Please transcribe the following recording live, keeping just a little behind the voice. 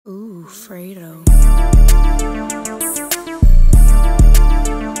Fredo.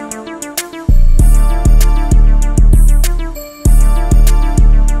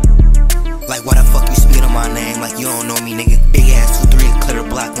 Like, why the fuck you speaking on my name like you don't know me, nigga? Big ass 2-3 clear the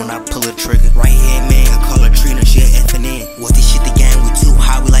block when I pull a trigger. Right here, man, I call her Trina, she a FNN. What this shit the gang, we too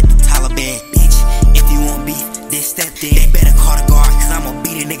high, we like the Taliban. Bitch, if you want beef, then step in. They better call the guard, cause I'ma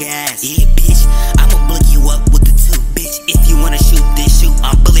beat a nigga ass. Yeah, bitch, I'ma blick you up with the 2. Bitch, if you wanna shoot, then shoot,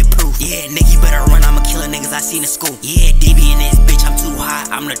 I'm bulletproof. Yeah, nigga, you better run, I'ma kill a niggas I seen in school. Yeah, DB in this bitch, I'm too high,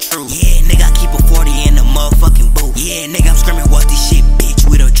 I'm the truth. Yeah, nigga, I keep a 40 in the motherfucking booth. Yeah, nigga, I'm screaming, what this shit, bitch,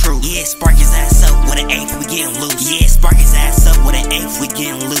 we the truth. Yeah, spark his ass up with an 8th, we getting loose. Yeah, spark his ass up with an 8th, we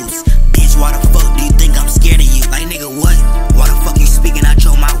getting loose. Bitch, why the fuck do you think I'm scared of you? Like, nigga, what? Why the fuck you speaking out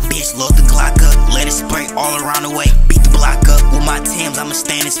your mouth? Bitch, load the Glock up, let it spray all around the way. Beat the block up with my Timbs, I'ma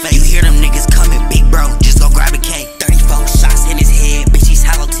stand his face. You hear them niggas coming, big bro, just go grab a K. 34 shots in his head, bitch, he's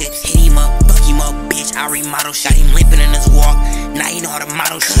hollow tips. Hit him up, fuck him up, bitch, I remodel shit. Got him limping in his walk, now he know how to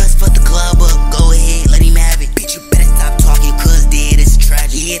model shit. Cuz fuck the club up, go ahead, let him have it. Bitch, you better stop talking, cuz dead, it's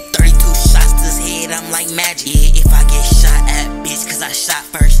tragedy. Yeah, 32 shots to his head, I'm like magic. Yeah, if I get shot at, bitch, cause I shot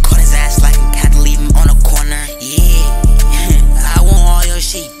first. Caught his ass like had to leave him on a corner. Yeah, I want all your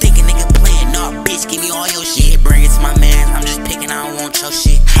shit. Think a nigga playing, nah, bitch, give me all your shit. Bring it to my man, I'm just picking, I don't want your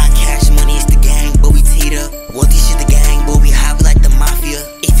shit. High cash money, it's the gang, but we teed up. What this shit the gang, but we high, we like the mafia.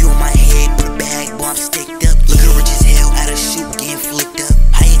 If you on my head, put a bag, boy, I'm sticked up. Looking rich as hell at a shoot, getting flipped up.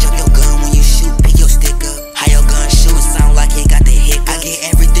 How you drop your gun when you shoot, pick your stick up. How your gun shoot, it sound like it got the hiccup. I get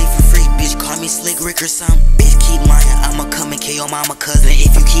everything for free, bitch, call me Slick Rick or something. Bitch, keep lying, I'ma come and kill your mama cousin.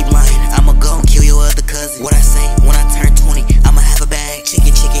 If you keep lying, I'ma go and kill your other cousin. What I say, when I turn 20, I'ma have a bag.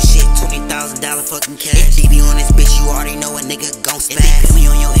 Chicken shit, $20,000 fucking cash. If DB on this bitch, you already know a nigga gon' spaz. If they put me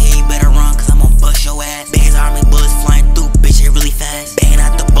on your head, you better run, cause I'ma bust your ass. Big as army bullets flying through, bitch, they really fast. Banging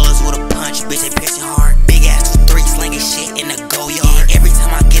out the bullets with a punch, bitch, they piercing hard. Big ass 3 slinging shit in the go yard. Yeah, every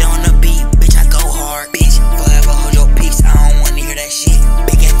time I get on the beat, bitch, I go hard. Bitch, forever hold your peace, I don't wanna hear that shit.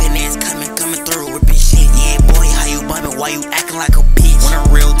 Big FNN's coming through, ripping shit. Yeah, boy, how you bumming, why you acting like a bitch? When a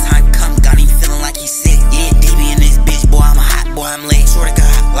real time come, got him feeling like he's sick. Yeah, DB in this bitch, boy, I'm hot, boy, I'm lit. Swear to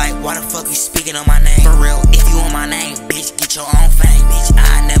God, like, why the fuck you speaking on my name? For real, if you on my name, bitch, get your own fame. Bitch,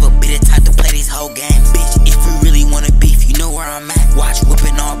 I never be the type to play these whole games. Bitch, if we really wanna beef, you know where I'm at. Watch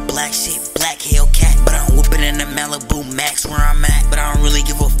whipping all black shit, black Hellcat. But I'm whipping in the Malibu Max where I'm at. But I don't really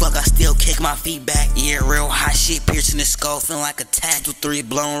give a fuck, I still kick my feet back. Yeah, real hot shit, piercing the skull, feeling like a tack. 2-3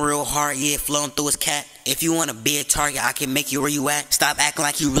 blowing real hard, yeah, flowing through his cat. If you wanna be a target, I can make you where you at. Stop acting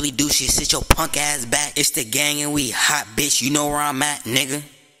like you really do shit, sit your punk ass back. It's the gang and we hot, bitch, you know where I'm at, nigga.